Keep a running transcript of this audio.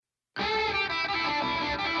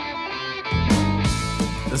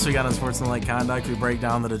This week on Unsportsmanlike Conduct, we break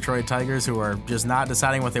down the Detroit Tigers, who are just not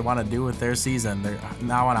deciding what they want to do with their season. They're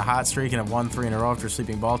now on a hot streak and have won 3 in a row after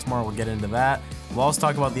sweeping Baltimore. We'll get into that. We'll also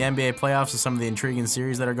talk about the NBA playoffs and some of the intriguing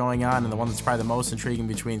series that are going on, and the one that's probably the most intriguing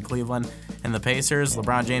between Cleveland and the Pacers.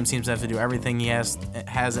 LeBron James seems to have to do everything he has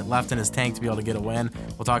it left in his tank to be able to get a win.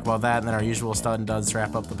 We'll talk about that, and then our usual stud and duds to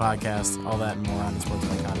wrap up the podcast. All that and more on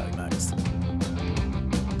Unsportsmanlike Conduct next.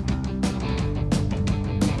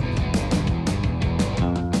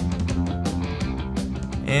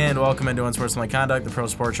 And welcome into Unsportsmanlike Conduct, the pro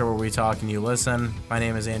sports show where we talk and you listen. My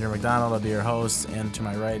name is Andrew McDonald. I'll be your host. And to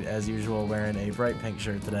my right, as usual, wearing a bright pink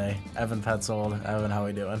shirt today, Evan Petzold. Evan, how are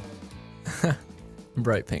we doing?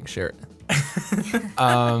 Bright pink shirt.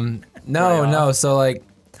 No. So, like,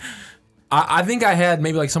 I think I had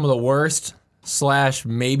maybe, like, some of the worst /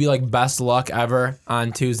 maybe, like, best luck ever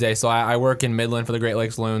on Tuesday. So, I work in Midland for the Great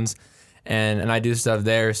Lakes Loons, and I do stuff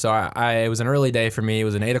there. So, it was an early day for me. It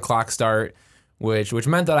was an 8 o'clock start. Which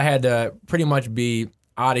meant that I had to pretty much be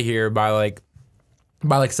out of here by like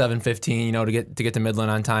 7:15, you know, to get to Midland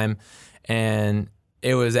on time. And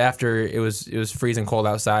it was after it was freezing cold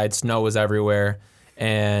outside, snow was everywhere,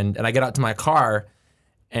 and I get out to my car,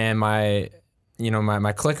 and my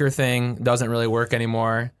clicker thing doesn't really work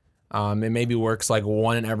anymore. It maybe works like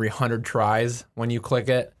 1 in every 100 tries when you click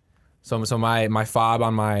it. So my fob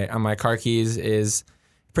on my car keys is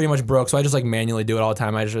pretty much broke. So I just like manually do it all the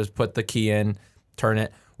time. I just put the key in, turn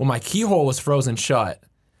it. Well, my keyhole was frozen shut.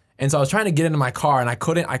 And so I was trying to get into my car and I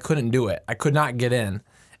couldn't do it. I could not get in.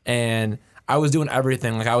 And I was doing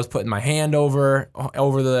everything. Like I was putting my hand over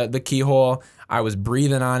the keyhole. I was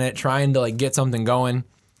breathing on it, trying to like get something going,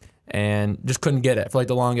 and just couldn't get it for like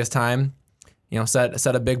the longest time. You know,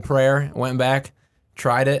 said a big prayer, went back,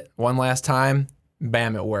 tried it one last time,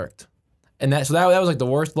 bam, it worked. And that was like the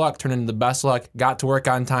worst luck turned into the best luck. Got to work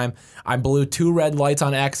on time. I blew 2 red lights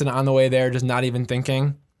on accident on the way there, just not even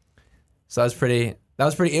thinking. So that was pretty.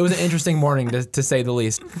 It was an interesting morning to say the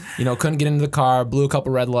least. You know, couldn't get into the car, blew a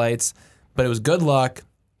couple red lights, but it was good luck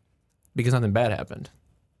because nothing bad happened.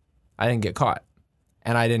 I didn't get caught,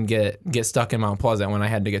 and I didn't get stuck in Mount Pleasant when I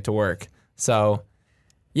had to get to work. So,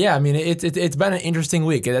 yeah, I mean, it's been an interesting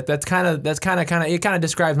week. That's kind of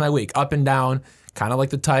describes my week, up and down. Kind of like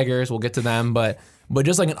the Tigers, we'll get to them, but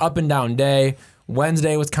just like an up and down day.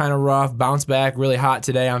 Wednesday was kind of rough, bounced back, really hot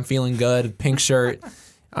today. I'm feeling good, pink shirt.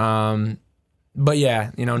 But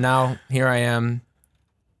yeah, you know, now here I am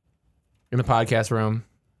in the podcast room.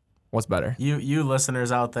 What's better? You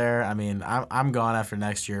listeners out there, I mean, I'm gone after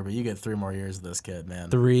next year, but you get 3 more years of this kid, man.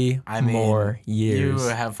 3 more years. You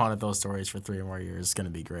have fun at those stories for 3 more years. It's going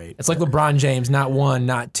to be great. It's like LeBron James, not 1,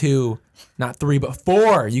 not 2, not 3, but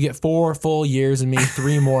 4. You get 4 full years of me,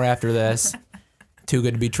 3 more after this. Too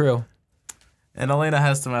good to be true. And Elena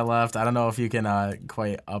Hess to my left. I don't know if you can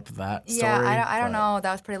quite up that story. Yeah, I don't know.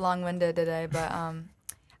 That was pretty long-winded today, but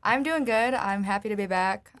I'm doing good. I'm happy to be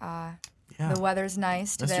back. Yeah. The weather's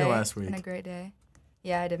nice today. Missed you last week. It's been a great day.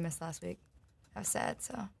 Yeah, I did miss last week. I was sad,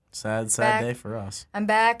 so. Sad day for us. I'm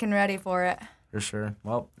back and ready for it. For sure.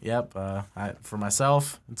 Well, yep. For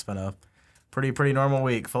myself, it's been a pretty normal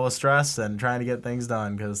week, full of stress and trying to get things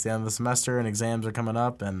done because it's the end of the semester and exams are coming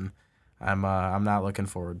up, and I'm not looking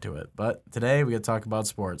forward to it. But today we get to talk about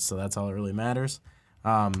sports, so that's all that really matters.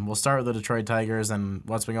 We'll start with the Detroit Tigers and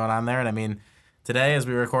what's been going on there. And I mean, today, as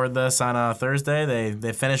we record this on a Thursday,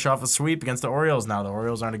 they finish off a sweep against the Orioles. Now the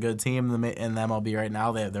Orioles aren't a good team in the MLB right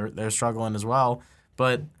now. They're struggling as well.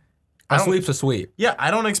 But a sweep's a sweep. Yeah, I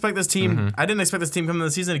don't expect this team. Mm-hmm. I didn't expect this team coming into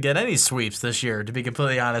the season to get any sweeps this year. To be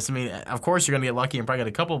completely honest, I mean, of course you're gonna get lucky and probably get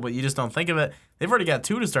a couple, but you just don't think of it. They've already got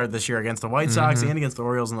 2 to start this year against the White Sox and against the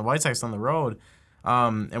Orioles, and the White Sox on the road.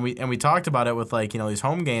 And we talked about it with like these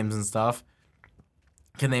home games and stuff.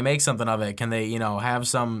 Can they make something of it? Can they have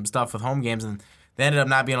some stuff with home games? And they ended up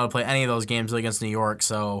not being able to play any of those games against New York,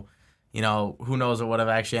 so, who knows what would have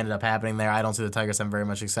actually ended up happening there. I don't see the Tigers having very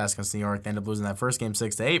much success against New York. They ended up losing that first game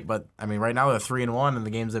 6-8, but, I mean, right now they're 3-1 in the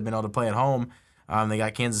games they've been able to play at home. They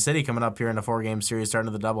got Kansas City coming up here in a 4-game series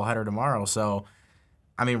starting with the doubleheader tomorrow. So,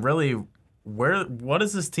 I mean, really, what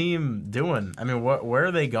is this team doing? I mean, where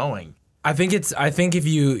are they going? I think if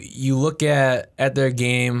you look at their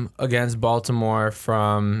game against Baltimore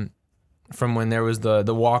from when there was the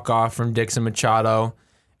walk-off from Dixon Machado.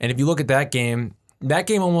 And if you look at that game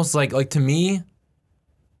almost like to me,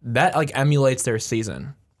 that like emulates their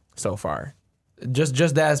season so far. Just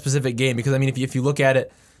that specific game. Because I mean if you look at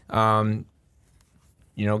it,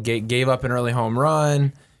 gave up an early home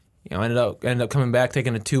run, ended up coming back,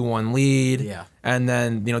 taking a 2-1 lead. Yeah. And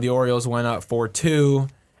then, the Orioles went up 4-2.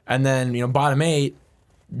 And then, bottom 8,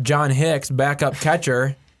 John Hicks, backup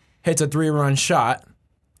catcher, hits a 3-run shot.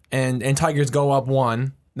 and Tigers go up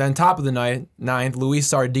 1. Then top of the ninth, Luis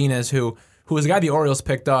Sardinas, who was a guy the Orioles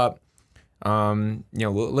picked up,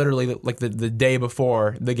 literally like the day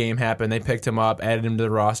before the game happened. They picked him up, added him to the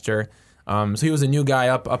roster. So he was a new guy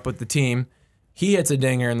up with the team. He hits a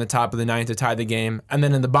dinger in the top of the ninth to tie the game. And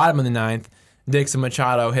then in the bottom of the ninth, Dixon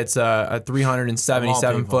Machado hits a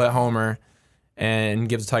 377-foot homer and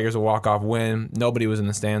gives the Tigers a walk-off win. Nobody was in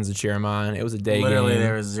the stands to cheer him on. It was a day game. Literally,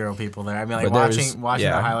 there was 0 people there. I mean, like watching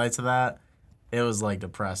the highlights of that, it was like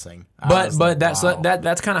depressing. But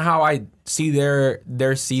that's kind of how I see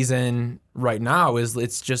their season right now. Is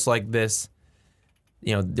it's just like this.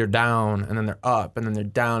 They're down and then they're up and then they're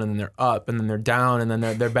down and then they're up and then they're down and then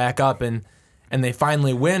they're back up and they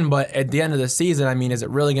finally win. But at the end of the season, I mean, is it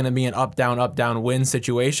really going to be an up down win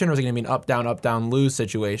situation, or is it going to be an up down lose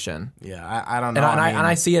situation? Yeah, I don't know. And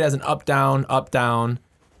I see it as an up down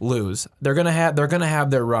lose. They're gonna have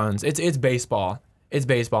their runs. It's baseball. It's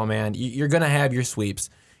baseball, man. You're gonna have your sweeps.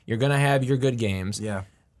 You're gonna have your good games. Yeah.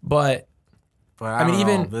 But I mean,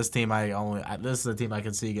 even this team, this is a team I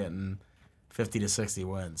could see getting 50 to 60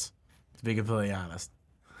 wins. To be completely honest.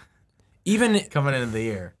 Even coming into the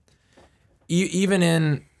year. You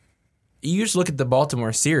just look at the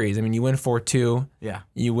Baltimore series. I mean, you win 4-2. Yeah.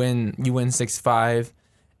 You win 6-5.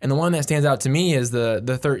 And the one that stands out to me is the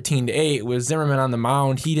 13-8 with Zimmerman on the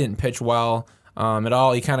mound. He didn't pitch well at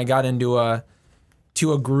all. He kind of got into a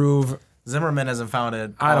groove. Zimmerman hasn't found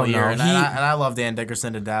it all I don't year. know. And I love Dan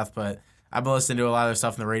Dickerson to death, but I've been listening to a lot of their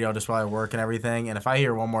stuff on the radio just while I work and everything. And if I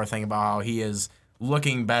hear one more thing about how he is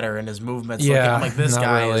looking better and his movements, I'm like, this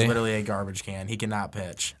guy is literally a garbage can. He cannot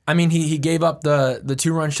pitch. I mean, he gave up the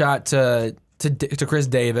 2-run shot to Chris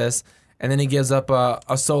Davis, and then he gives up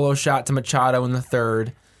a solo shot to Machado in the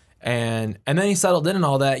third, and then he settled in and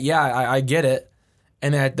all that. Yeah, I get it,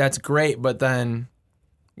 and that's great. But then,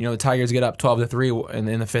 the Tigers get up 12-3 in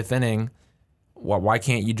the 5th inning. Why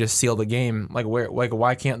can't you just seal the game?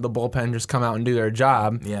 Why can't the bullpen just come out and do their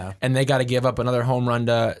job? Yeah, and they got to give up another home run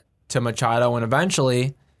to Machado, and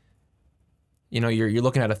eventually, you're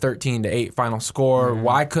looking at a 13-8 final score. Mm-hmm.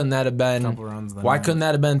 Why couldn't that have been? Couldn't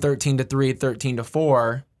that have been 13-3,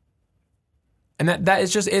 13-4? And that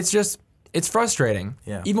is it's frustrating.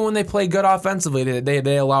 Yeah. Even when they play good offensively,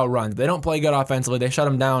 they allow runs. They don't play good offensively. They shut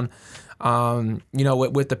them down.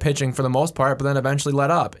 With the pitching for the most part, but then eventually let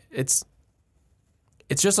up. It's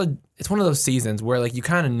one of those seasons where you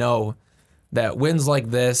kind of know that wins like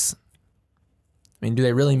this. I mean, do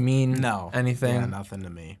they really mean anything? Yeah, nothing to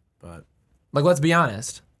me. But let's be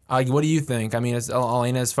honest. What do you think? I mean,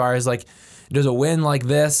 Alina, as far as does a win like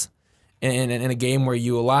this in a game where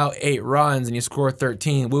you allow 8 runs and you score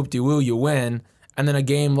 13, whoop-de-woo, you win, and then a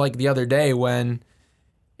game like the other day when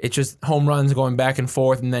it's just home runs going back and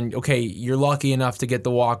forth, and then you're lucky enough to get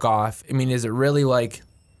the walk off. I mean, is it really does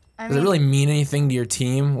it really mean anything to your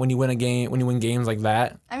team when you win games like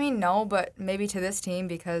that? I mean, no, but maybe to this team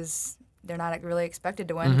because they're not really expected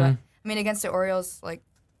to win. Mm-hmm. But I mean, against the Orioles, I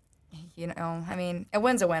mean, a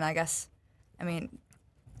win's a win, I guess. I mean,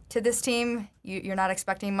 to this team, you're not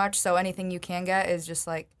expecting much, so anything you can get is just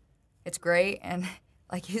it's great. And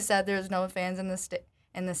like you said, there's no fans in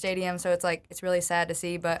the stadium, so it's really sad to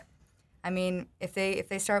see. But I mean, if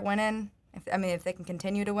they start winning, if they can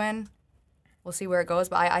continue to win, we'll see where it goes.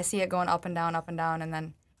 But I see it going up and down, and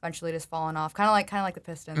then eventually just falling off, kind of like the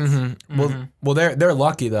Pistons. Mm-hmm. Mm-hmm. Well, they're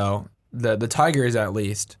lucky though. The Tigers at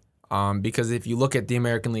least, because if you look at the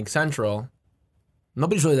American League Central,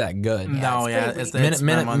 nobody's really that good. It's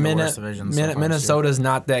been one of the worst divisions. Minnesota's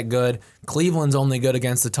not that good. Cleveland's only good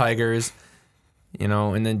against the Tigers,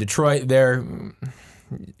 and then Detroit, they're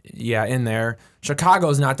in there.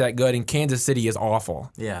 Chicago's not that good, and Kansas City is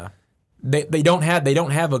awful. Yeah. They don't have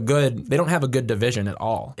a good division at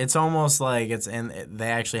all. It's almost like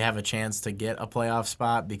they actually have a chance to get a playoff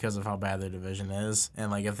spot because of how bad their division is,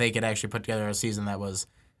 and if they could actually put together a season that was,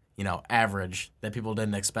 average, that people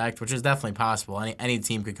didn't expect, which is definitely possible. Any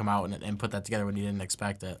team could come out and put that together when you didn't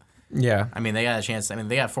expect it. Yeah. I mean, they got a chance. I mean,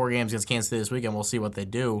 they got 4 games against Kansas City this weekend. We'll see what they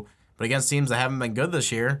do. But against teams that haven't been good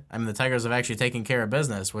this year, I mean, the Tigers have actually taken care of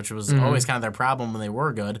business, which was always kind of their problem when they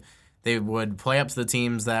were good. They would play up to the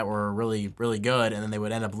teams that were really, really good, and then they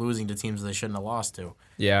would end up losing to teams they shouldn't have lost to.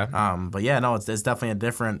 Yeah. But yeah, no, it's definitely a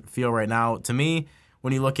different feel right now. To me,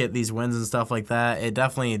 when you look at these wins and stuff like that, it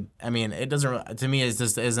definitely, I mean, it doesn't, to me, it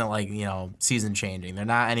just isn't season changing. They're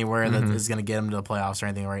not anywhere that is going to get them to the playoffs or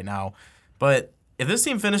anything right now. But if this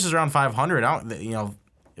team finishes around 500,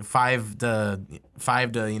 5 to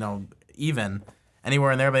even,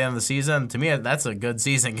 anywhere in there by the end of the season, to me, that's a good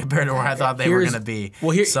season compared to where I thought they were going to be.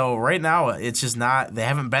 So right now, it's just not, they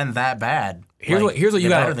haven't been that bad. Here's what you they're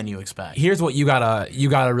got better than you expect. Here's what you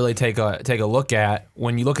gotta really take a look at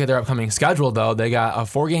when you look at their upcoming schedule. Though they got a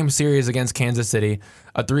 4-game series against Kansas City,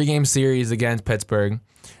 a 3-game series against Pittsburgh,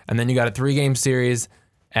 and then you got a 3-game series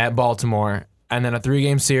at Baltimore, and then a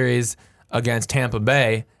 3-game series against Tampa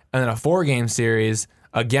Bay, and then a 4-game series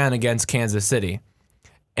again against Kansas City.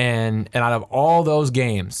 And out of all those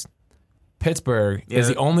games, Pittsburgh is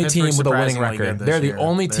the only team with a winning record. They're the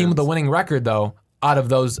only team with a winning record though out of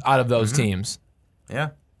those teams. Yeah.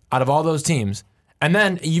 Out of all those teams. And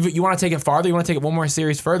then you want to take it farther, you want to take it one more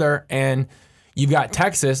series further, and you've got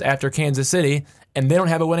Texas after Kansas City, and they don't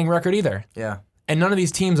have a winning record either. Yeah. And none of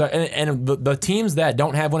these teams are, and the teams that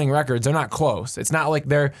don't have winning records, they're not close. It's not like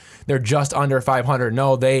they're just under 500.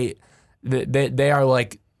 No, they are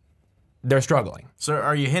like, they're struggling. So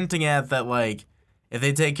are you hinting at that, like, if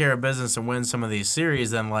they take care of business and win some of these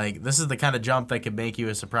series, then, like, this is the kind of jump that could make you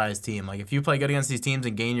a surprise team? Like, if you play good against these teams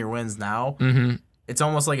and gain your wins now, it's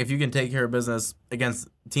almost like if you can take care of business against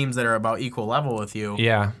teams that are about equal level with you,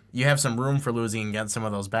 you have some room for losing against some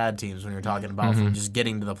of those bad teams when you're talking about from just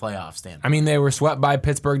getting to the playoff standpoint. I mean, they were swept by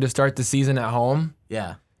Pittsburgh to start the season at home.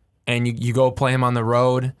 Yeah. And you go play them on the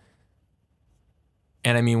road.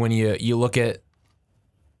 And, I mean, when you look at,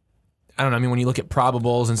 I don't know, I mean, when you look at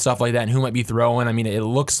probables and stuff like that and who might be throwing, I mean, it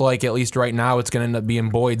looks like, at least right now, it's going to end up being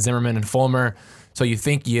Boyd, Zimmerman, and Fulmer. So you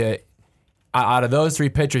think out of those 3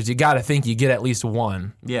 pitchers, you got to think you get at least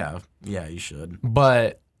one. Yeah, you should.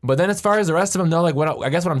 But then as far as the rest of them, though, like I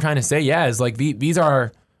guess what I'm trying to say, is like these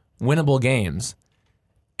are winnable games.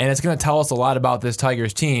 And it's going to tell us a lot about this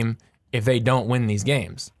Tigers team if they don't win these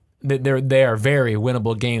games. They are very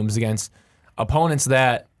winnable games against opponents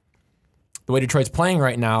that, the way Detroit's playing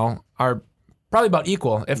right now, are probably about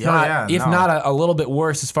equal, if not a little bit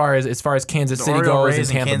worse as far as Kansas City goes and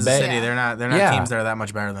Tampa Kansas Bay. City, they're not teams that are that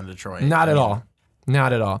much better than Detroit. Not at all.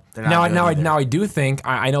 Now I do think,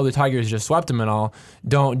 I know the Tigers just swept them and all.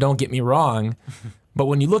 Don't get me wrong, but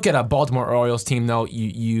when you look at a Baltimore Orioles team, though,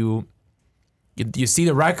 you see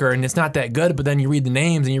the record and it's not that good, but then you read the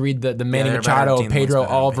names and you read the Manny Machado, Pedro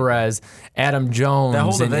Alvarez, Adam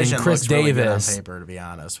Jones, and Chris really Davis. Good on paper, to be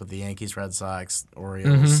honest, with the Yankees, Red Sox,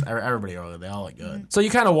 Orioles, everybody over there, they all look good. So you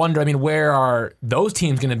kind of wonder, I mean, where are those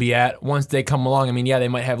teams going to be at once they come along? I mean, yeah, they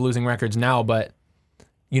might have losing records now, but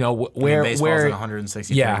baseball's in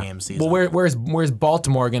 163 game season. Well, where's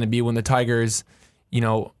Baltimore going to be when the Tigers,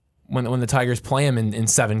 when the Tigers play them in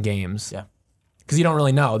 7 games? Yeah, because you don't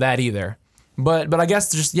really know that either. But I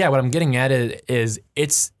guess just what I'm getting at is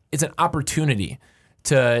it's an opportunity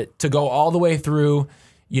to go all the way through,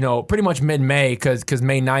 pretty much mid-May, because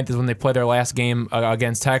May 9th is when they play their last game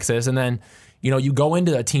against Texas, and then you go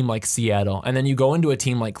into a team like Seattle, and then you go into a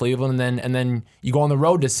team like Cleveland, and then you go on the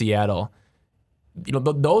road to Seattle.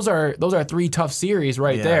 Those are 3 tough series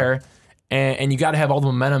right there. And you got to have all the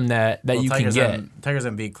momentum that you can get. Tigers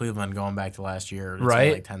have beat Cleveland going back to last year. It's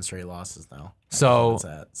right? like 10 straight losses now. So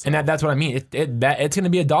and that's what I mean. It's going to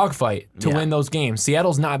be a dogfight to win those games.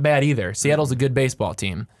 Seattle's not bad either. Seattle's a good baseball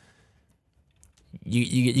team.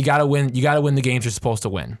 You got to win. You got to win the games you're supposed to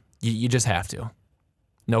win. You just have to,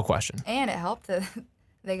 no question. And it helped that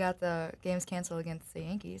they got the games canceled against the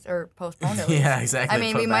Yankees or postponed at least. Yeah, exactly. I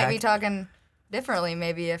mean, we might be talking differently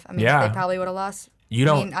maybe if they probably would have lost.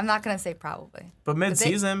 I'm not going to say probably. But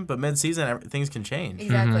mid-season, things can change.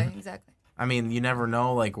 Exactly. I mean, you never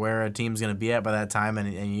know like where a team's going to be at by that time,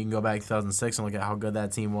 and you can go back to 2006 and look at how good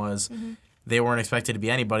that team was. Mm-hmm. They weren't expected to be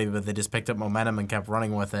anybody, but they just picked up momentum and kept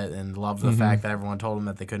running with it, and loved the fact that everyone told them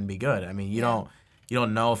that they couldn't be good. I mean, you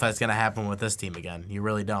don't know if that's going to happen with this team again. You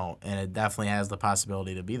really don't, and it definitely has the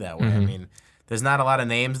possibility to be that way. I mean, there's not a lot of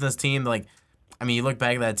names in this team like. I mean, you look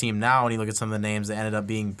back at that team now and you look at some of the names that ended up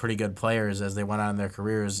being pretty good players as they went on in their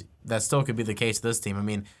careers. That still could be the case with this team. I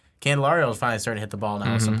mean, Candelario is finally starting to hit the ball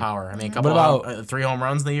now with some power. I mean, a couple 3 home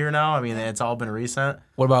runs in the year now. I mean, it's all been recent.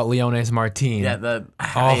 What about Leones Martin?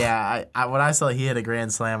 Yeah, when I saw he hit a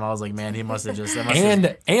grand slam, I was like, man, he must have just...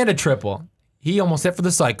 and a triple. He almost hit for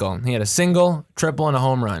the cycle. He had a single, triple, and a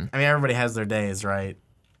home run. I mean, everybody has their days, right?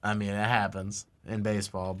 I mean, it happens in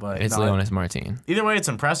baseball, but... It's Leones Martin. Either way, it's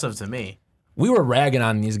impressive to me. We were ragging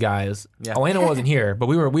on these guys. Yeah. Elena wasn't here, but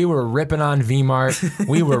we were ripping on V-Mart.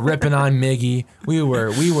 We were ripping on Miggy. We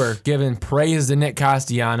were giving praise to Nick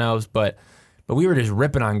Castellanos, but we were just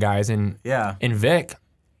ripping on guys. And Vic,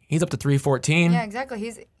 he's up to 314. Yeah, exactly.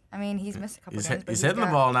 He's missed a couple games. He's hitting the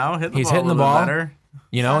ball now. He's hitting the ball better.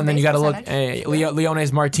 And then you got to look.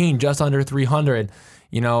 Leones Martin just under 300.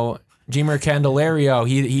 Jeimer Candelario,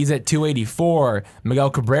 he's at 284. Miguel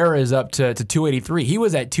Cabrera is up to 283. He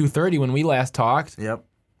was at 230 when we last talked. Yep.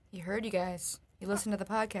 You heard you guys. You listen to the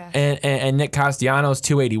podcast. And Nick Castellanos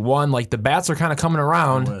 281. Like the bats are kind of coming I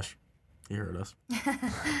around. wish you heard us.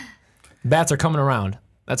 Bats are coming around.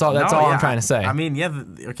 That's all. That's No, all yeah, I'm trying to say. I mean, yeah,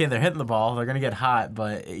 okay, they're hitting the ball. They're gonna get hot,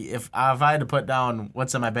 but if I had to put down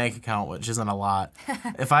what's in my bank account, which isn't a lot,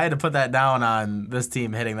 if I had to put that down on this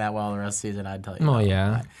team hitting that well the rest of the season, I'd tell you. Oh no.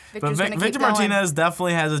 yeah. But Victor's gonna keep Victor going. Martinez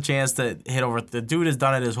definitely has a chance to hit over. The dude has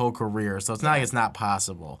done it his whole career, so it's not like it's not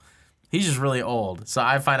possible. He's just really old. So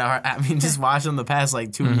I find it hard. I mean, just watching the past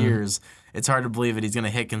like 2 years, it's hard to believe that he's going to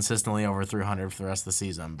hit consistently over 300 for the rest of the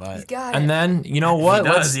season. But He's got And it. then you know what?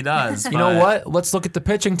 he does. You know what? Let's look at the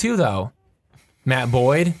pitching too, though. Matt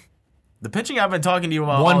Boyd, The pitching I've been talking to you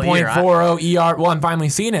about all year. 1.40 ER. Well, I'm finally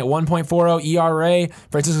seeing it. 1.40 ERA.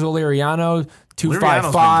 Francisco Liriano, Liriano's been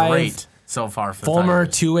 2.55. great so far for the Fulmer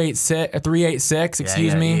Tigers. 386. Yeah,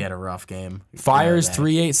 Excuse me. He had a rough game. Fires Yeah,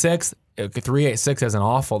 386. 386 isn't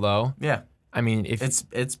awful though. Yeah, I mean, if it's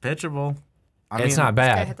pitchable. I it's mean, not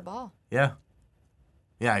Gotta bad. hit the ball. Yeah.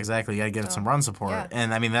 Yeah, exactly. You got to give it some run support. yeah.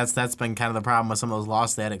 And I mean that's been kind of the problem with some of those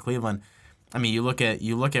losses they had at Cleveland. I mean, you look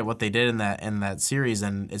at what they did in that series,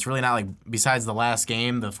 and it's really not like, besides the last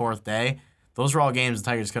game, the fourth day, those were all games the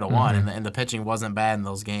Tigers could have won, and the pitching wasn't bad in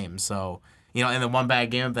those games. So, you know, in the one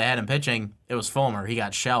bad game that they had in pitching, it was Fulmer. He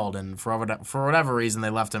got shelled, and for whatever reason, they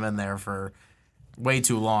left him in there for way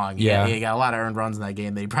too long. Yeah. He got a lot of earned runs in that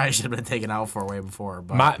game that he probably should have been taken out for way before.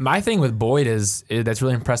 But My thing with Boyd is that's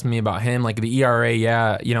really impressed me about him. Like the ERA,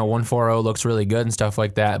 yeah, 1.40 looks really good and stuff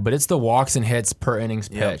like that. But it's the walks and hits per innings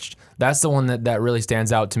pitched. That's the one that really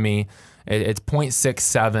stands out to me. It's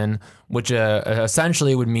 0.67, which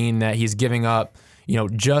essentially would mean that he's giving up,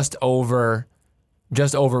 just over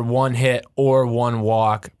one hit or one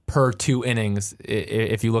walk per 2 innings,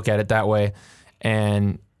 if you look at it that way.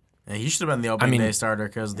 And yeah, he should have been the opening day starter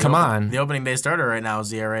because the opening day starter right now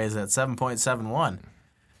is ERA is at 7.71.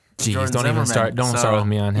 Jeez, Jordan don't even Zimmerman. start with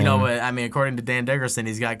me on him. But I mean, according to Dan Dickerson,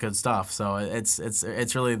 he's got good stuff. So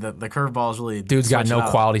it's really the curveball is really dude's got no switching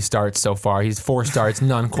out. quality starts so far. He's 4 starts,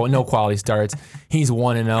 no quality starts. He's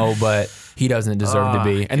 1-0, but he doesn't deserve to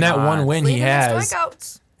be. And that one win he Leading in has,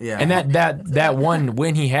 strikeouts. Yeah, and that one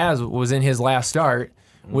win he has was in his last start,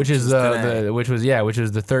 which is today. which was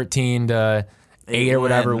the 13-8 or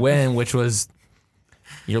whatever win, which was.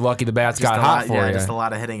 You're lucky the bats got hot for you. Just a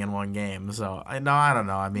lot of hitting in one game. So I don't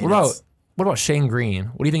know. I mean, What about Shane Green?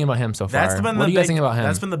 What do you think about him so far? What do you guys think about him?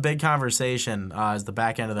 That's been the big conversation. Is the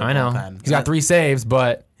back end of their I know bullpen. he's got 3 saves,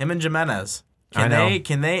 but Him and Jimenez. Can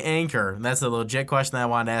they anchor? And that's a legit question that I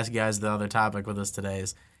wanted to ask you guys. The other topic with us today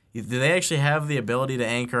is, do they actually have the ability to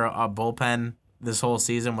anchor a bullpen this whole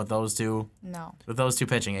season with those two? No. With those two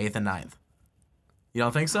pitching 8th and 9th. You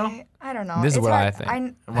don't think so? I don't know. This is It's what hard. I think. I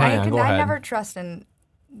Hang on, go ahead. never trust in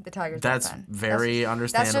the Tigers. That's bullpen. very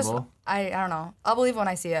understandable. That's just, I don't know. I'll believe when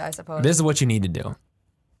I see it, I suppose. this is what you need to do: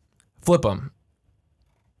 flip them.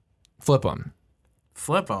 Flip them.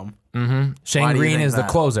 Shane Why do you Green think is the that?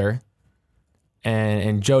 closer,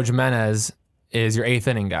 and Joe Jimenez is your 8th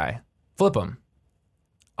inning guy. Flip him.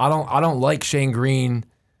 I don't like Shane Green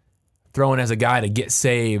throwing as a guy to get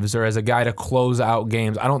saves or as a guy to close out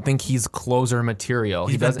games. I don't think he's closer material.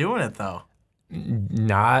 He's been doing it though.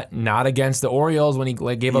 Not against the Orioles when he gave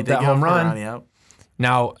up He did that give home up a run. Yep.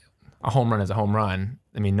 Now, a home run is a home run.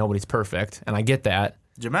 I mean, nobody's perfect, and I get that.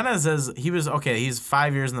 Jimenez says he was okay. He's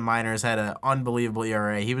 5 years in the minors, had an unbelievable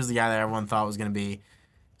ERA. He was the guy that everyone thought was going to be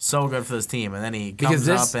so good for this team, and then he comes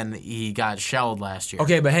up and he got shelled last year.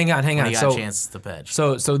 Okay, but hang on. When he got chances to pitch.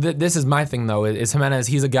 So this is my thing though. Is Jimenez?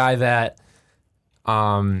 He's a guy that,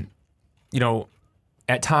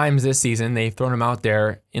 at times this season they've thrown him out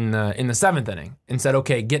there in the 7th inning and said,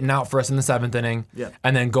 okay, getting out for us in the 7th inning,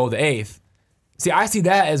 and then go the 8th. See, I see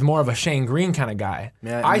that as more of a Shane Green kind of guy.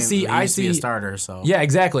 Yeah, I he used to be a starter. So Yeah,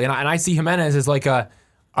 exactly. And I see Jimenez as like all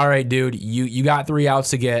right, dude, you got 3 outs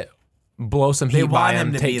to get. Blow some heat by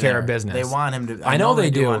him, take care of business. They want him to. I know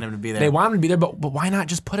they do. Want him to be there. They want him to be there, but why not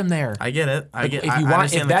just put him there? I get it.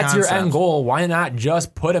 If that's your end goal, why not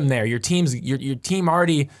just put him there? Your team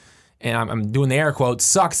already, and I'm doing the air quotes,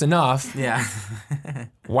 sucks enough. Yeah.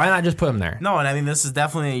 Why not just put him there? No, and I mean this is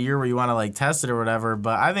definitely a year where you want to test it or whatever.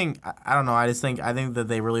 But I think I don't know. I think that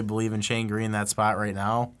they really believe in Shane Green in that spot right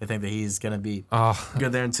now. I think that he's gonna be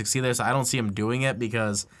good there and succeed there. So I don't see him doing it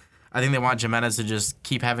because I think they want Jimenez to just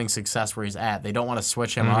keep having success where he's at. They don't want to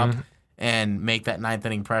switch him up and make that 9th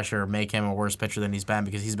inning pressure make him a worse pitcher than he's been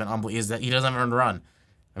because he's been unbelievable. He doesn't have earned a run.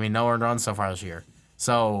 I mean, no earned runs so far this year.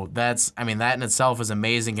 So that in itself is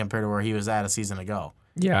amazing compared to where he was at a season ago.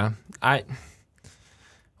 Yeah,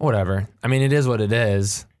 whatever. I mean, it is what it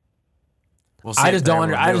is. We'll see I if just they're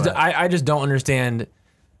don't. able to do it. I just don't understand.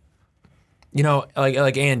 you know,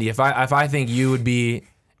 like Andy, if I think you would be,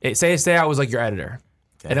 say I was like your editor,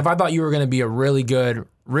 and if I thought you were going to be a really good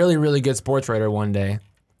sports writer one day,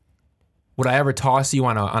 would I ever toss you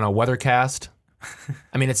on a weathercast?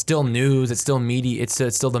 I mean, it's still news, it's still media,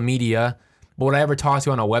 it's still the media. But would I ever toss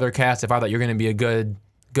you on a weathercast if I thought you were going to be a good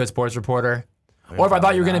sports reporter? Or if I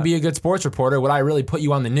thought you were going to be a good sports reporter, would I really put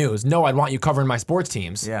you on the news? No, I'd want you covering my sports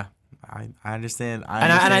teams. Yeah, I understand.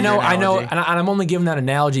 And I know, and I'm only giving that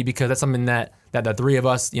analogy because that's something that the three of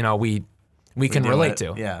us, you know, we can relate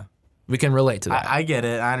to. Yeah, we can relate to that. I get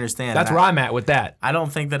it. I understand. That's where I'm at with that. I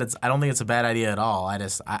don't think it's a bad idea at all.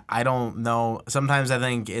 I don't know. Sometimes I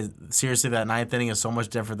think seriously that ninth inning is so much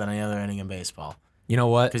different than any other inning in baseball. You know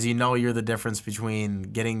what? Because you know you're the difference between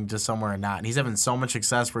getting to somewhere and not. And he's having so much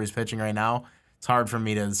success where he's pitching right now. It's hard for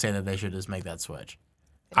me to say that they should just make that switch.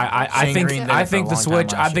 I think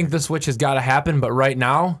the switch has got to happen. But right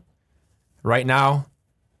now,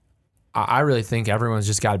 I really think everyone's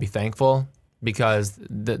just got to be thankful because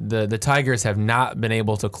the Tigers have not been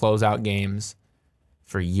able to close out games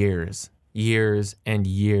for years and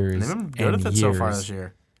years. They've been good at it so far this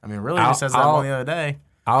year. I mean, really, he says that one the other day.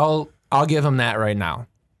 I'll give him that right now.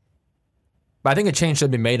 But I think a change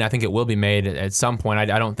should be made, and I think it will be made at some point.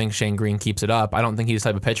 I don't think Shane Green keeps it up. I don't think he's the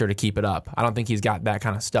type of pitcher to keep it up. I don't think he's got that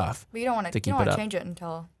kind of stuff. But you don't want to change it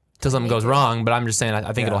until something goes wrong. But I'm just saying,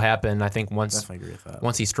 I think it'll happen. I think once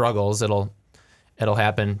he struggles, it'll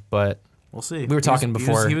happen. But we'll see. We were talking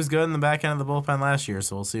before. He was good in the back end of the bullpen last year,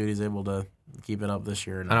 so we'll see what he's able to keep it up this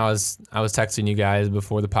year. And I was texting you guys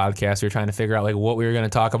before the podcast. We were trying to figure out like what we were going to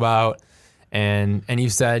talk about. And you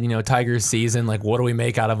said, you know, Tigers season, like, what do we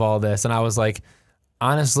make out of all this? And I was like,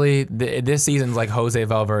 honestly, this season's like Jose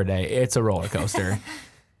Valverde. It's a roller coaster.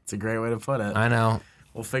 It's a great way to put it. I know.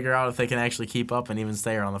 We'll figure out if they can actually keep up and even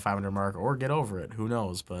stay around the 500 mark or get over it. Who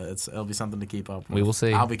knows? But it'll be something to keep up with. We will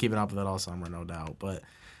see. I'll be keeping up with it all summer, no doubt. But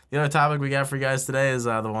the other topic we got for you guys today is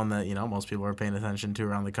the one that, you know, most people are paying attention to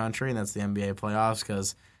around the country, and that's the NBA playoffs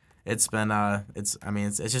because it's been it's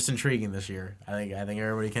just intriguing this year. I think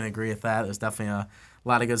everybody can agree with that. There's definitely a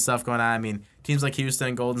lot of good stuff going on. I mean, teams like Houston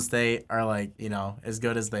and Golden State are like, you know, as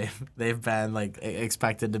good as they've been like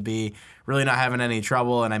expected to be, really not having any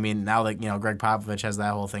trouble. And I mean, now that, you know, Greg Popovich has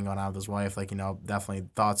that whole thing going on with his wife, like, you know, definitely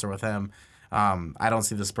thoughts are with him. I don't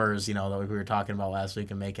see the Spurs, you know, that we were talking about last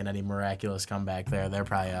week and making any miraculous comeback there. They're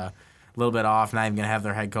probably a little bit off, not even going to have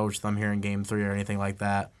their head coach with them here in Game 3 or anything like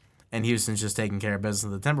that. And Houston's just taking care of business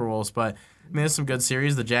with the Timberwolves. But, I mean, there's some good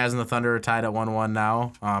series. The Jazz and the Thunder are tied at 1-1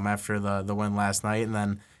 now after the win last night. And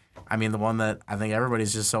then, I mean, the one that I think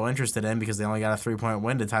everybody's just so interested in because they only got a 3-point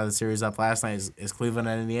win to tie the series up last night is Cleveland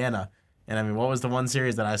and Indiana. And, I mean, what was the one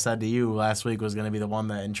series that I said to you last week was going to be the one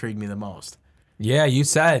that intrigued me the most? Yeah, you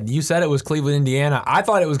said it was Cleveland, Indiana. I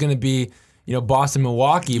thought it was going to be, you know, Boston,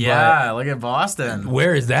 Milwaukee. Yeah, but look at Boston.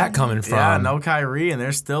 Where is that coming from? Yeah, no Kyrie, and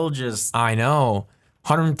they're still just... I know.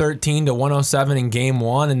 113 to 107 in Game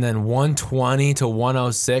 1, and then 120 to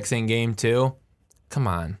 106 in Game 2. Come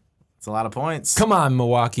on. It's a lot of points. Come on,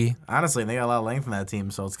 Milwaukee. Honestly, they got a lot of length in that team,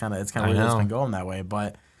 so it's kind of weird it's been going that way.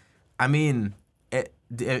 But, I mean,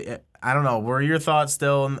 I don't know. Were your thoughts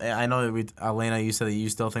still? I know that Elena, you said that you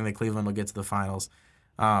still think that Cleveland will get to the finals.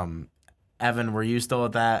 Evan, were you still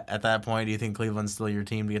at that point? Do you think Cleveland's still your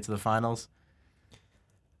team to get to the finals?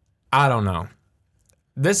 I don't know.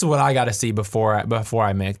 This is what I got to see before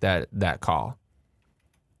I make that call.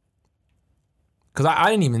 Because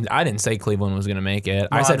I didn't say Cleveland was going to make it.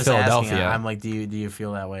 I said Philadelphia. I'm like, do you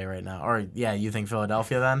feel that way right now? Or yeah, you think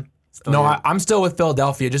Philadelphia then? I'm still with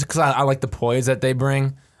Philadelphia just because I like the poise that they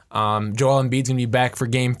bring. Joel Embiid's gonna be back for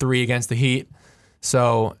Game 3 against the Heat,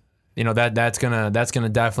 so you know that's gonna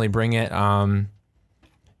definitely bring it.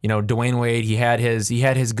 You know, Dwayne Wade, he had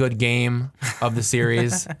his good game of the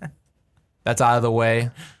series. That's out of the way.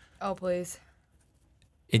 Oh please.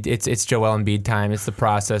 It's Joel Embiid time. It's the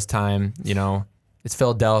process time. You know, it's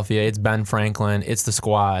Philadelphia. It's Ben Franklin. It's the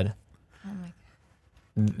squad. Oh my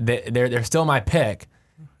God. They're still my pick.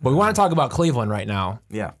 But we want to talk about Cleveland right now.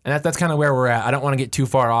 Yeah. And that's kind of where we're at. I don't want to get too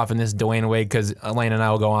far off in this Dwayne Wade because Elaine and I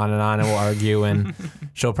will go on and we'll argue and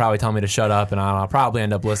she'll probably tell me to shut up and I'll probably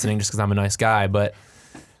end up listening just because I'm a nice guy. But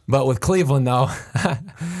with Cleveland, though,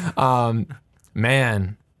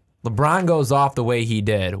 man, LeBron goes off the way he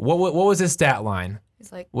did. What was his stat line?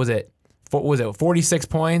 He's like... Was it 46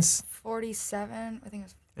 points? 47, I think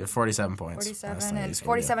it was... 47 points. 47, and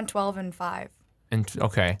 47, 12, and 5. And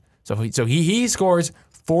okay. So he scores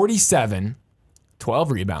 47,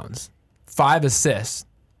 12 rebounds, 5 assists,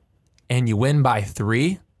 and you win by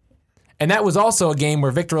 3. And that was also a game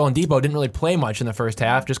where Victor Oladipo didn't really play much in the first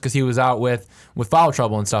half just because he was out with foul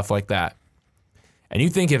trouble and stuff like that. And you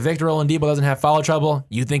think if Victor Oladipo doesn't have foul trouble,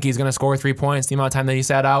 you think he's going to score 3 points the amount of time that he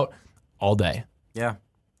sat out? All day. Yeah.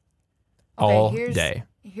 All day.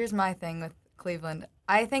 Here's my thing with Cleveland.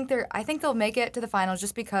 I think they'll make it to the finals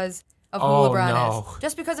just because of who Oh, LeBron no. is.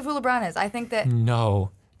 Just because of who LeBron is. I think that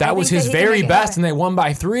No. That I was think his that he can very make it best, happen. and they won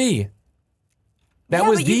by 3. That Yeah,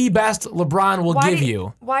 was but the best LeBron will give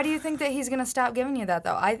you. Why do you think that he's gonna stop giving you that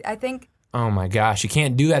though? I think Oh my gosh, you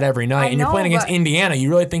can't do that every night. I And you're know, playing against but- Indiana. You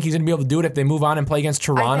really think he's going to be able to do it if they move on and play against I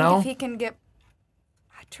Toronto? think if he can get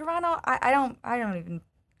Toronto, I don't even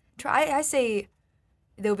try. I say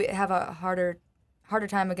they'll have a harder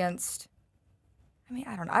time against. I mean,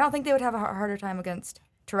 I don't know. I don't think they would have a harder time against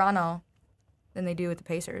Toronto than they do with the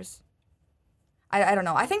Pacers. I don't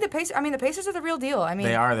know. I think the Pacers are the real deal. I mean,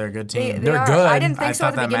 They are. They're a good team. They're are. good. I didn't think I so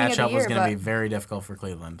at thought the that beginning of the matchup year, was going to be but very difficult for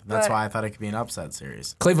Cleveland. That's but- why I thought it could be an upset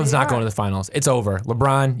series. Cleveland's They not going are. to the finals. It's over.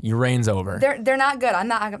 LeBron, your reign's over. they're not good. I'm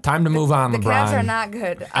not. Time to move on, the LeBron. Cavs are not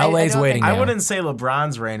good. LA's don't waiting think- I Yeah. wouldn't say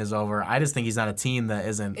LeBron's reign is over. I just think he's on a team that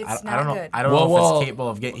isn't. It's I don't not know. good. I don't know Well, if it's capable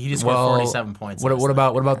of getting. He just scored well, 47 points. What last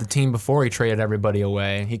about night. the team before he traded everybody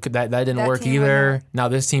away? He could that didn't That work team either. wouldn't- Now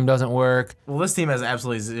this team doesn't work. Well, this team has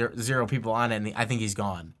absolutely zero people on it, and I think he's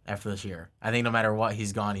gone after this year. I think no matter what,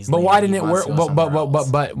 he's gone. He's But leaving. why He didn't it wants work? to go somewhere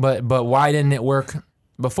else. But why didn't it work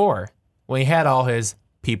before when he had all his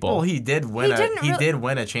people? Well, he did win. He did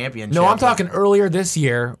win a championship. No, I'm talking earlier this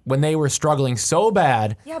year when they were struggling so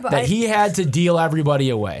bad Yeah, but that he had to deal everybody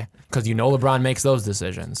away because LeBron makes those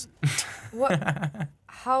decisions. What?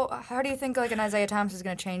 How do you think like an Isaiah Thomas is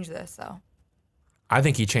going to change this though? I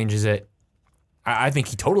think he changes it. I think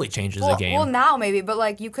he totally changes the game. Well, now maybe, but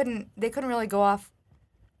like they couldn't really go off.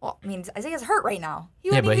 Well, I mean, Isaiah's hurt right now. He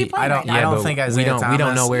wouldn't but even be playing I right don't- now. I but think we Isaiah don't know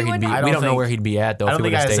Thomas- where He he'd be. wouldn't- We I don't don't know think- where he'd be at though. I if don't he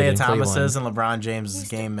think would've stayed Isaiah in Thomas's Cleveland. and LeBron James's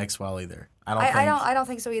game mix well either. I don't think. I don't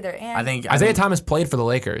think so either. And I think Isaiah Thomas played for the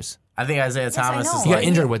Lakers. I think Isaiah I Thomas know. is He got like.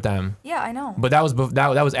 injured with them, yeah, I know. but that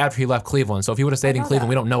was after he left Cleveland. So if he would have stayed in know Cleveland, that.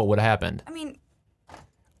 we don't know what would have happened. I mean,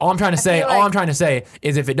 All I'm trying to say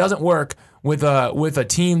is if it doesn't work with a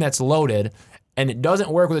team that's loaded, and it doesn't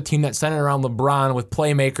work with a team that's centered around LeBron with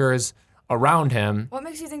playmakers around him, what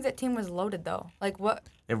makes you think that team was loaded though? Like what?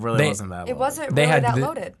 It really They- wasn't that. It loaded. wasn't They really had that the-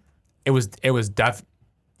 loaded. it was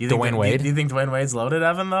You think Dwayne that- Wade? Do you think Dwayne Wade's loaded,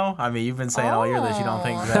 Evan? Though I mean, you've been saying all year that you don't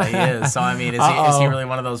think Oh. that he is. So I mean, is he Uh-oh. really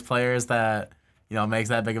one of those players that makes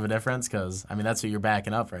that big of a difference? Because I mean, that's what you're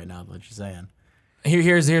backing up right now. What you're saying.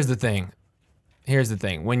 here's the thing. Here's the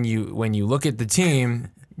thing. When you look at the team,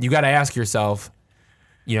 you got to ask yourself,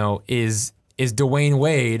 is Dwayne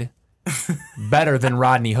Wade better than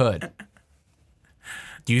Rodney Hood?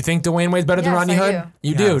 Do you think Dwayne Wade's better than Yes, Rodney I Hood? do.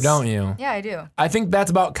 You do, Yes. don't you? Yeah, I do. I think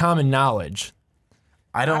that's about common knowledge.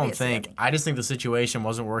 I don't Obviously, think. I just think the situation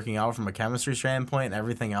wasn't working out from a chemistry standpoint, and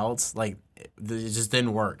everything else it just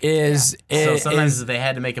didn't work. So So sometimes they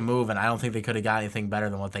had to make a move, and I don't think they could have got anything better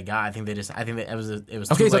than what they got. I think it was. It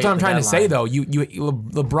was okay, too so late that's what I'm at the trying to say deadline.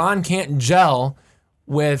 though. LeBron can't gel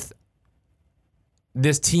with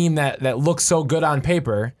this team that looks so good on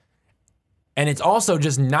paper, and it's also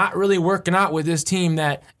just not really working out with this team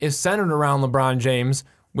that is centered around LeBron James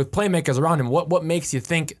with playmakers around him. What makes you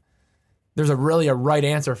think there's a right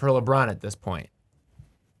answer for LeBron at this point?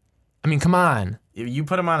 I mean, come on. You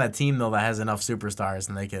put them on a team though that has enough superstars,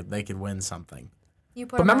 and they could win something. You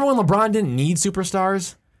put But remember when LeBron didn't need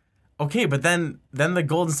superstars? Okay, but then the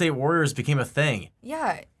Golden State Warriors became a thing.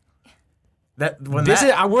 Yeah. We're That's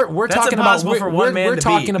talking about impossible for one man we're to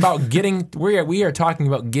talking beat. about getting we are talking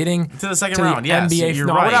about getting To the second to round, the yes, NBA. you're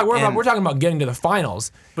No, right, we're talking about getting to the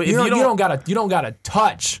finals. But you if you don't gotta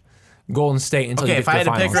touch Golden State until Okay, you if get I to had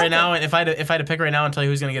the to pick finals. right now, if I had to pick right now and tell you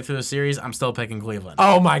who's going to get through the series, I'm still picking Cleveland.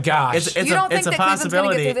 Oh my gosh! It's You don't think it's a that Cleveland's going to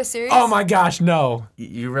possibility. get through this series? Oh my gosh! No!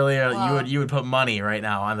 You really are, Wow. you would put money right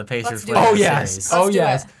now on the Pacers. Let's do for it. Oh the yes! series. Oh Let's do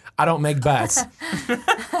yes! it. I don't make bets.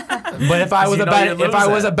 But if I was you a know bet, you'd if I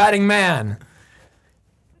lose was it. a betting man,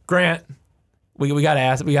 Grant, we gotta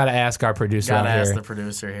ask our producer Gotta out ask here. the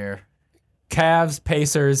producer here. Cavs,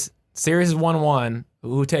 Pacers, series is 1-1.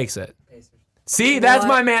 Who takes it? See, that's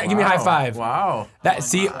my man. Give me a high five. Wow. That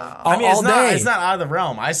see, I mean, all day. it's not out of the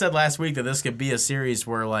realm. I said last week that this could be a series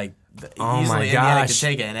where Oh my easily Indiana could gosh.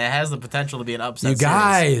 take it, and it has the potential to be an upset. You series.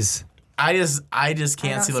 guys, I just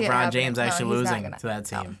can't don't see see it LeBron happening. James No, actually he's not losing gonna. to that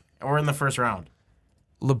team or in the first round.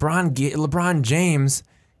 LeBron James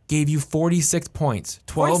gave you 46 points,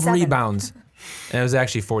 12 47. rebounds, and it was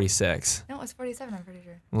actually 46. No, it was 47, I'm pretty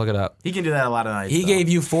sure. Look it up. He can do that a lot of nights. He though, gave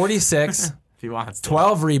you 46, if he wants to.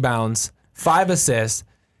 12 rebounds, 5 assists.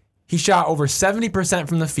 He shot over 70%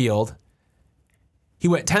 from the field. He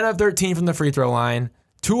went 10 of 13 from the free throw line,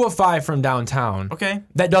 2 of 5 from downtown. Okay.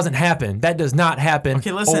 That doesn't happen. That does not happen.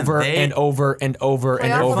 Okay, listen, over and over and over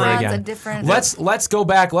and Playoff over runs again. a different- Let's go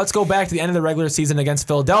back. Let's go back to the end of the regular season against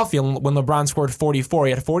Philadelphia when LeBron scored 44.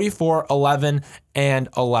 He had 44, 11, and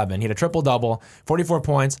 11. He had a triple double, 44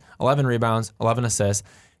 points, 11 rebounds, 11 assists,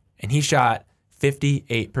 and he shot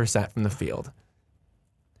 58% from the field.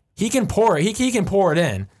 He can pour it. He can pour it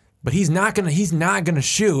in, but he's not gonna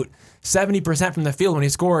shoot 70% from the field when he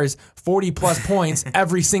scores 40 plus points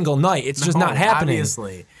every single night. It's just not happening.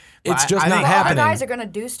 Obviously. It's But just I not think- happening. Our guys are going to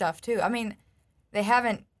do stuff too. I mean, they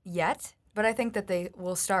haven't yet, but I think that they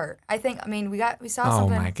will start. I mean, we saw Oh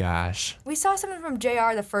something. my gosh. We saw something from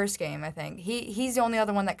JR the first game, I think. He's the only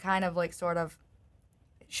other one that kind of like sort of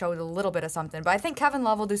showed a little bit of something. But I think Kevin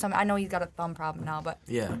Love will do something. I know he's got a thumb problem now, but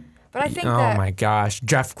Yeah. I think Oh that my gosh.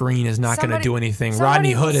 Jeff Green is not going to Somebody- do anything. somebody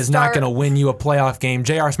Rodney Hood will is not start- going to win you a playoff game.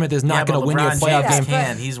 J.R. Smith is not going to win you a LeBron playoff James game.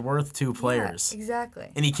 can. He's worth 2 players. Yeah, exactly.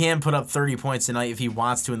 And he can put up 30 points tonight if he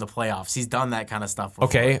wants to in the playoffs. He's done that kind of stuff before.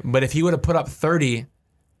 Okay, but if he would have put up 30,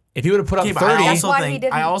 Okay, but 30, That's why he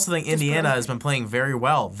didn't I also think just Indiana put- has been playing very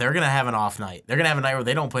well. They're going to have an off night. They're going to have a night where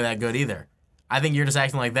they don't play that good either. I think you're just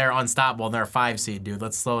acting like they're unstoppable and they're a 5 seed, dude.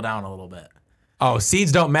 Let's slow down a little bit. oh,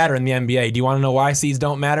 seeds don't matter in the NBA. Do you want to know why seeds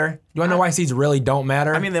don't matter? Do you want to know why seeds really don't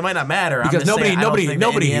matter? I mean, they might not matter. I'm because just saying, I don't think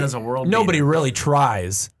that Indiana's a world nobody beater. really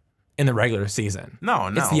tries in the regular season. No,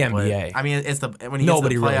 It's the but, NBA. I mean, it's when he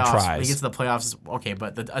Nobody gets to the really playoffs. tries. When he gets to the playoffs, okay,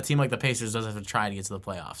 but a team like the Pacers doesn't have to try to get to the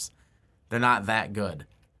playoffs. They're not that good.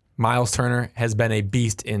 Miles Turner has been a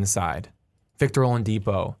beast inside. Victor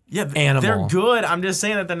Oladipo, Yeah, animal. they're good. I'm just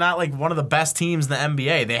saying that they're not like one of the best teams in the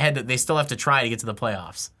NBA. They still have to try to get to the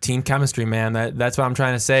playoffs. Team chemistry, man. That's what I'm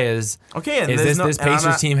trying to say is Okay, and is there's this and I'm Pacers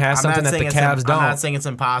not- team has I'm something not that the saying it's Cavs don't. I'm not saying it's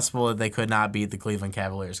impossible that they could not beat the Cleveland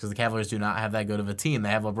Cavaliers because the Cavaliers do not have that good of a team. They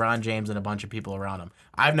have LeBron James and a bunch of people around him.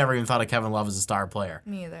 I've never even thought of Kevin Love as a star player.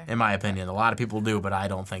 Me either. In my opinion, a lot of people do, but I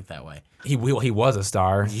don't think that way. He was a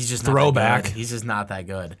star. He's just throwback. Not that good. He's just not that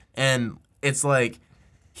good, and it's like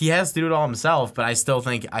he has to do it all himself. But I still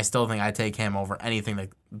think I take him over anything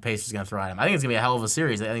that the Pacers is gonna throw at him. I think it's gonna be a hell of a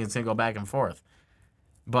series. I think it's gonna go back and forth.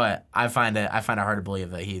 But I find it hard to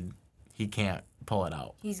believe that he can't pull it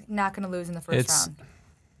out. He's not going to lose in the first round.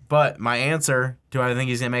 But my answer, do I think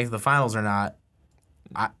he's gonna make the finals or not?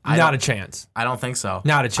 I Not don't- a chance. I don't think so.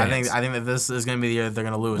 Not a chance. I think that this is going to be the year that they're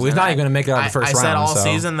going to lose. Well, he's And not even gonna make it out of the first I said round, all so.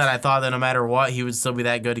 season that I thought that no matter what, he would still be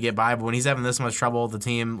that good to get by. But when he's having this much trouble with the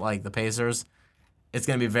team like the Pacers, it's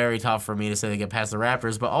going to be very tough for me to say they get past the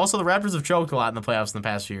Raptors. But also the Raptors have choked a lot in the playoffs in the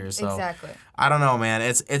past few years. So Exactly. I don't know, man.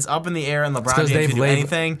 It's up in the air, and LeBron 'cause James they've can do laid-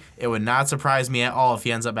 anything. It would not surprise me at all if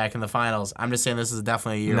he ends up back in the finals. I'm just saying this is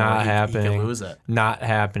definitely a year Not where he happening. can lose it. Not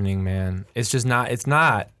happening, man. It's just not. It's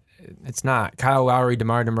not. It's not. Kyle Lowry,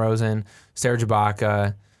 DeMar DeRozan, Serge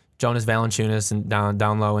Ibaka, Jonas Valanciunas, and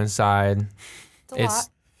down low inside. It's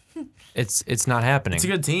a lot. It's not happening. It's a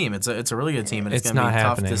good team. It's a really good team, and it's It's going to be not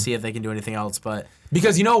tough happening. to see if they can do anything else. But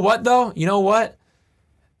Because you know what, though? You know what?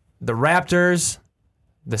 The Raptors,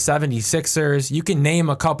 the 76ers, you can name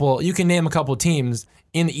a couple teams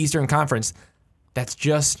in the Eastern Conference that's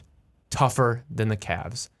just tougher than the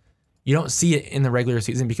Cavs. You don't see it in the regular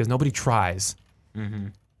season because nobody tries. Mm-hmm.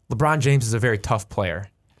 LeBron James is a very tough player.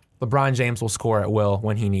 LeBron James will score at will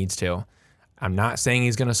when he needs to. I'm not saying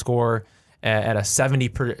he's going to score at a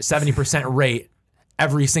 70% rate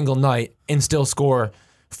every single night and still score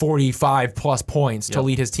 45 plus points to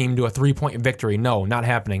lead his team to a 3-point victory. No, not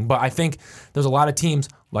happening. But I think there's a lot of teams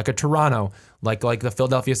like a Toronto, like the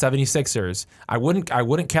Philadelphia 76ers. I wouldn't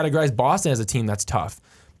categorize Boston as a team that's tough.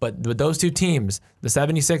 But with those two teams, the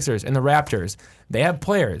 76ers and the Raptors, they have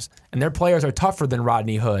players, and their players are tougher than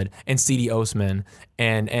Rodney Hood and C.D. Osman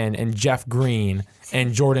and Jeff Green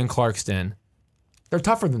and Jordan Clarkson. They're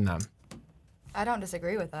tougher than them. I don't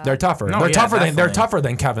disagree with that. They're tougher. No, they're yeah, tougher definitely.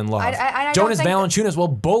 than Kevin Love. I don't Jonas think that- Valanciunas will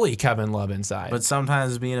bully Kevin Love inside. But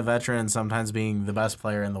sometimes being a veteran and sometimes being the best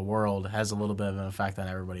player in the world has a little bit of an effect on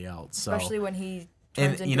everybody else. So. Especially when he turns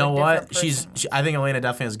And into you know a what? different person. I think Elena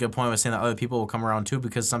definitely has a good point with saying that other people will come around too,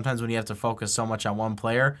 because sometimes when you have to focus so much on one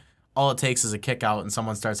player, all it takes is a kick out and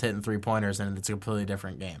someone starts hitting 3-pointers and it's a completely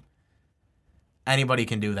different game. Anybody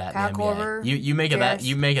can do that Kyle in the NBA. Korver, You make it that Jazz.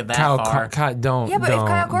 you make it that Kyle, far. don't. Yeah, but don't, if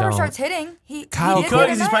Kyle Korver don't. starts hitting, he Kyle did He the could, other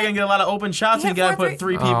because he's probably night. gonna get a lot of open shots. He And you had got to put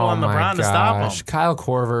 3 people on my LeBron to stop gosh. him. Kyle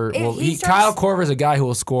Korver If will. he starts- Kyle Korver is a guy who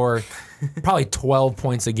will score probably 12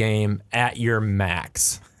 points a game at your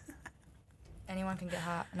max. Anyone can get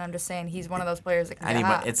hot, and I'm just saying he's one of those players that can get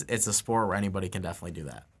Anybody, hot. it's a sport where anybody can definitely do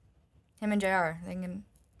that. Him and JR, they can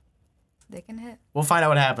They can hit. We'll find out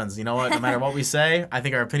what happens. You know what? No matter what we say, I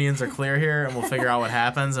think our opinions are clear here, and we'll figure out what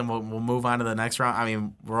happens, and we'll move on to the next round. I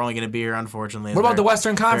mean, we're only going to be here, unfortunately. What about the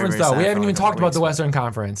Western Conference, though? We haven't even talked about the Western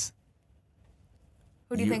Conference.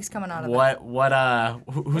 Who do you think's coming out of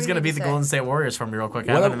it? Who's going to beat the Golden State Warriors for me real quick,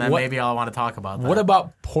 Evan, and then maybe I'll want to talk about that. What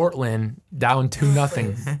about Portland down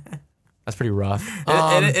 2-0? That's pretty rough.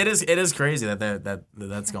 It is crazy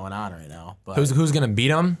that's going on right now. But who's going to beat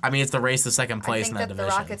them? I mean, it's the race to second place in that division.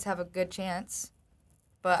 The Rockets have a good chance,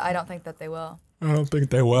 but I don't think that they will. I don't think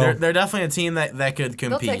they will. They're definitely a team that could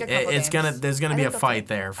compete. There's gonna be a fight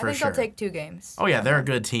there for sure. I think they'll take 2 games. Oh yeah, they're a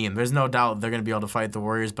good team. There's no doubt they're gonna be able to fight the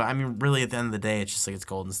Warriors. But I mean, really, at the end of the day, it's just like it's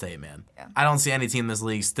Golden State, man. Yeah. I don't see any team in this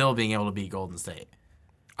league still being able to beat Golden State.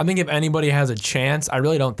 I think if anybody has a chance, I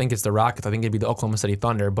really don't think it's the Rockets. I think it'd be the Oklahoma City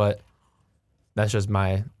Thunder, but that's just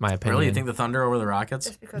my opinion. Really, you think the Thunder over the Rockets?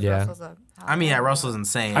 Just because Russell's Russell's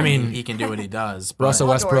insane. I mean, he can do what he does. Russell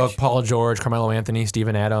Westbrook, Paul George, Carmelo Anthony,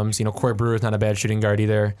 Steven Adams. Corey Brewer's not a bad shooting guard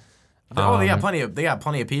either. They got plenty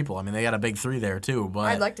of people. I mean, they got a big 3 there too. But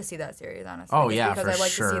I'd like to see that series, honestly. Oh yeah, because I'd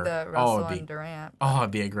like to see the Russell and Durant. Oh,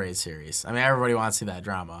 it'd be a great series. I mean, everybody wants to see that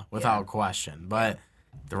drama without question. But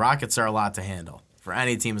the Rockets are a lot to handle for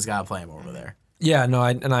any team that's got to play them over there. Yeah, no,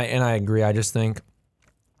 I agree. I just think.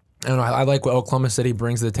 I don't know. I like what Oklahoma City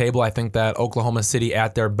brings to the table. I think that Oklahoma City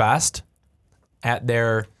at their best, and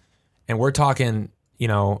we're talking,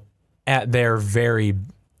 at their very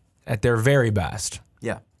best.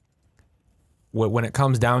 Yeah. When it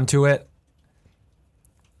comes down to it,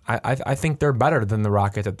 I think they're better than the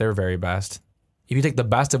Rockets at their very best. If you take the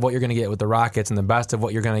best of what you're going to get with the Rockets and the best of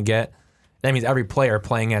what you're going to get, that means every player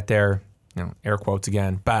playing at their, air quotes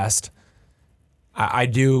again, best. I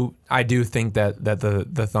do think that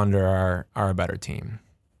the Thunder are a better team,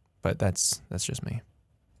 but that's just me.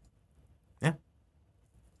 Yeah.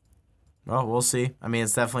 Well, we'll see. I mean,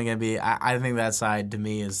 it's definitely gonna be. I think that side to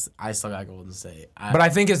me is I still got Golden State. But I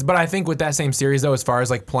think with that same series though, as far as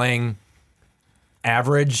like playing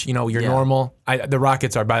average, your normal. The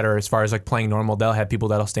Rockets are better as far as like playing normal. They'll have people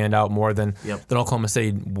that'll stand out more than Oklahoma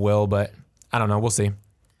City will. But I don't know. We'll see.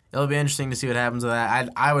 It'll be interesting to see what happens with that.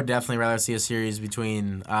 I would definitely rather see a series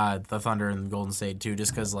between the Thunder and Golden State too,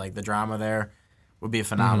 just because like the drama there would be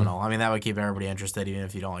phenomenal. I mean, that would keep everybody interested, even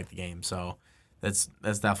if you don't like the game. So that's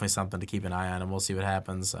definitely something to keep an eye on, and we'll see what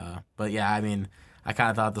happens. But yeah, I mean, I kind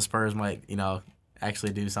of thought the Spurs might,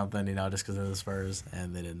 actually do something, just because of the Spurs,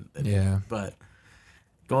 and they didn't. But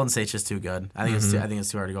Golden State's just too good. I think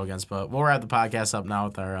it's too hard to go against. But we'll wrap the podcast up now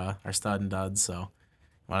with our stud and duds. So.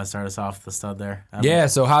 Want to start us off with the stud there? Yeah,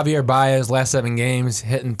 so Javier Baez, last 7 games,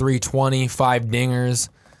 hitting .320, 5 dingers,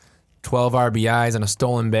 12 RBIs, and a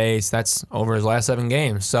stolen base. That's over his last 7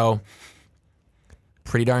 games. So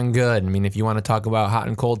pretty darn good. I mean, if you want to talk about hot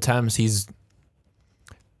and cold temps, he's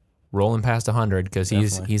rolling past 100 because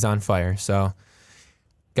he's on fire. So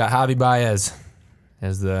got Javi Baez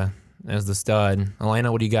as the stud.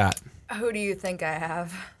 Elena, what do you got? Who do you think I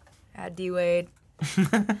have? D-Wade.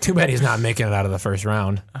 Too bad he's not making it out of the first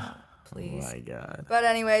round. Please. Oh my God. But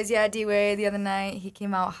anyways, D-Wade the other night, he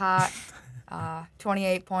came out hot.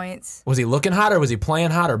 28 points. Was he looking hot or was he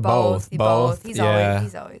playing hot or both? Both. He's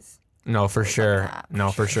always. No, for sure.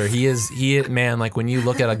 He is, man, like when you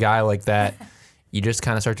look at a guy like that, you just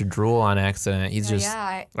kind of start to drool on accident. He's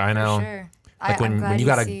I know. For sure. Like when you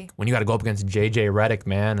gotta go up against JJ Redick,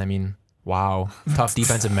 man, I mean, wow. Tough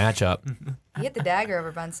defensive matchup. He hit the dagger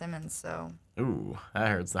over Ben Simmons, so. Ooh, that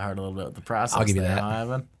hurts the heart a little bit with the process. I'll give you that.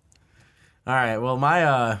 All right, well,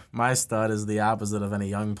 my stud is the opposite of any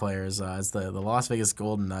young players. It's the Las Vegas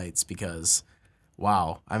Golden Knights because,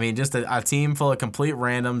 wow. I mean, just a team full of complete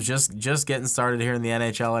randoms, just getting started here in the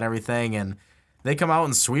NHL and everything, and they come out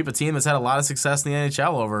and sweep a team that's had a lot of success in the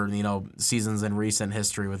NHL over, seasons in recent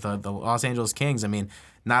history with the Los Angeles Kings. I mean,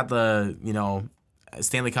 not the,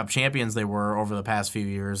 Stanley Cup champions they were over the past few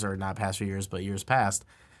years, or not past few years, but years past.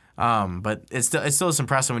 But it's still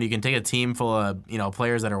impressive when you can take a team full of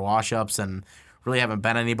players that are wash-ups and really haven't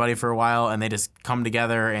been anybody for a while, and they just come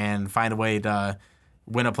together and find a way to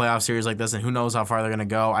win a playoff series like this, and who knows how far they're going to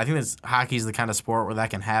go. I think hockey's the kind of sport where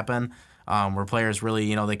that can happen, where players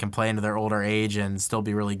really, they can play into their older age and still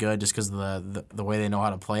be really good just because of the way they know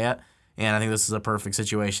how to play it. And I think this is a perfect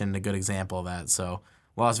situation, a good example of that. So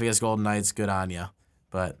Las Vegas Golden Knights, good on you.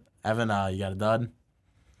 But Evan, you got a dud?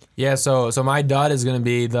 Yeah, so my dud is going to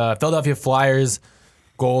be the Philadelphia Flyers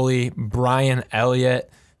goalie, Brian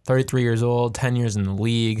Elliott, 33 years old, 10 years in the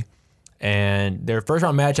league. And their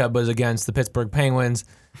first-round matchup was against the Pittsburgh Penguins.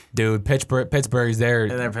 Dude, Pittsburgh's there.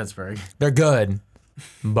 They're Pittsburgh. They're good.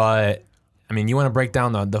 But, I mean, you want to break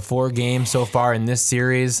down the 4 games so far in this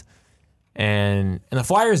series, And the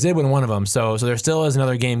Flyers did win one of them, so there still is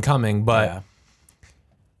another game coming. But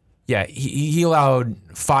yeah, he allowed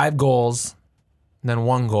 5 goals, then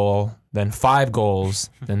 1 goal, then 5 goals,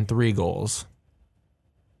 then 3 goals.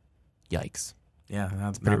 Yikes. Yeah,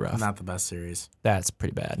 that's pretty rough. Not the best series. That's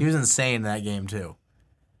pretty bad. He was insane in that game too.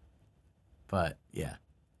 But yeah,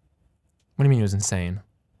 What do you mean he was insane?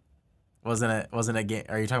 wasn't it game?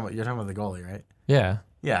 You're talking about the goalie, right? Yeah.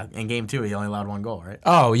 Yeah, in game 2 he only allowed 1 goal, right?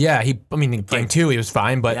 Oh yeah, in game 2 he was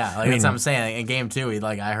fine, but Yeah, like that's what I'm saying. In game 2,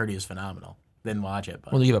 I heard he was phenomenal. Didn't watch it,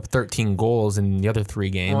 but well, he gave up 13 goals in the other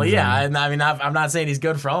 3 games. well, yeah. I mean, I'm not saying he's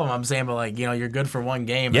good for all of them. I'm saying, but you're good for 1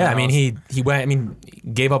 game. Yeah, I mean he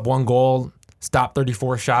went. Gave up 1 goal, stopped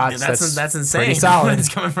 34 shots. That's insane. Pretty solid. It's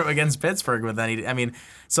coming from against Pittsburgh, but then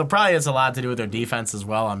so probably it's a lot to do with their defense as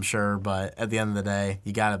well, I'm sure. But at the end of the day,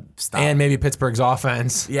 you gotta stop. And maybe Pittsburgh's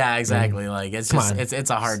offense. Yeah, exactly. It's on. it's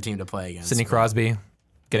a hard team to play against. Sidney Crosby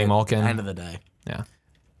getting Malkin. End of the day. Yeah.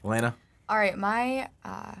 Elena? All right, my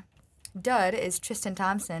dud is Tristan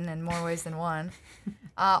Thompson in more ways than one.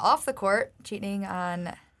 Off the court, cheating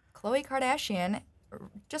on Khloe Kardashian,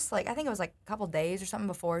 just I think it was a couple days or something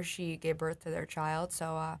before she gave birth to their child.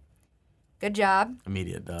 So, good job.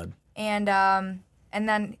 Immediate dud. And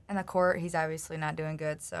then in the court, he's obviously not doing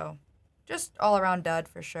good. So, just all around dud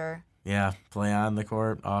for sure. Yeah, play on the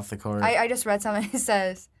court, off the court. I just read something that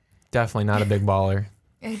says Definitely not a big baller.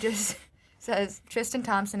 it just says Tristan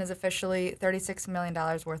Thompson is officially $36 million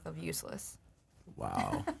worth of useless.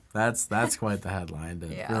 Wow, that's quite the headline to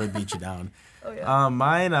really beat you down. Oh yeah.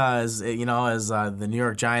 Mine is as the New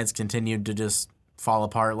York Giants continued to just fall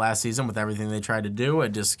apart last season with everything they tried to do.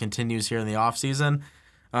 It just continues here in the offseason.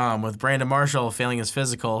 With Brandon Marshall failing his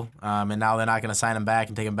physical, and now they're not going to sign him back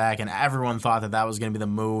and take him back, and everyone thought that was going to be the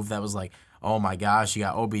move. That was oh my gosh, you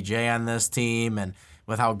got OBJ on this team, and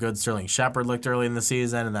with how good Sterling Shepard looked early in the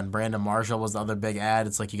season, and then Brandon Marshall was the other big ad.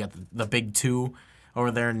 It's you got the big 2 over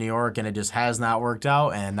there in New York, and it just has not worked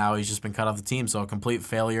out, and now he's just been cut off the team. So a complete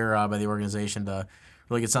failure by the organization to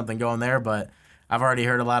really get something going there. But I've already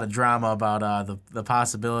heard a lot of drama about the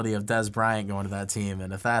possibility of Des Bryant going to that team,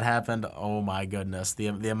 and if that happened, oh my goodness, the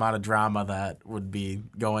amount of drama that would be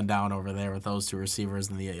going down over there with those 2 receivers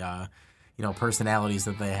and the personalities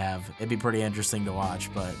that they have. It'd be pretty interesting to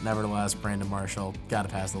watch, but nevertheless, Brandon Marshall got to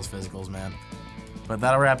pass those physicals, man. But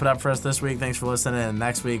that'll wrap it up for us this week. Thanks for listening, and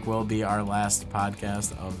next week will be our last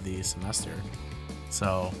podcast of the semester.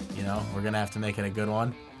 So, we're going to have to make it a good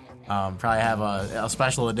one. Probably have a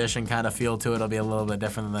special edition kind of feel to it. It'll be a little bit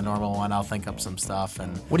different than the normal one. I'll think up some stuff.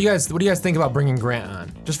 And What do you guys think about bringing Grant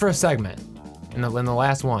on just for a segment in the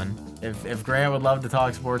last one? if Grant would love to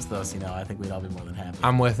talk sports with us, I think we'd all be more than happy.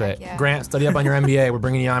 I'm with it. Yeah. Grant, study up on your NBA. We're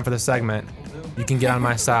bringing you on for the segment. You can get on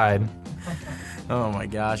my side. Oh my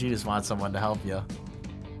gosh, you just want someone to help you.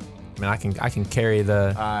 I can carry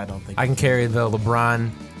the I don't think I can carry the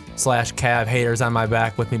LeBron/Cav haters on my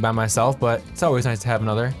back with me by myself, but it's always nice to have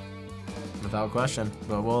another. Without question.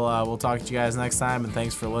 But we'll talk to you guys next time, and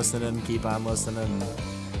thanks for listening. Keep on listening.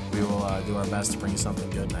 We will do our best to bring you something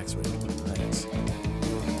good next week. Thanks.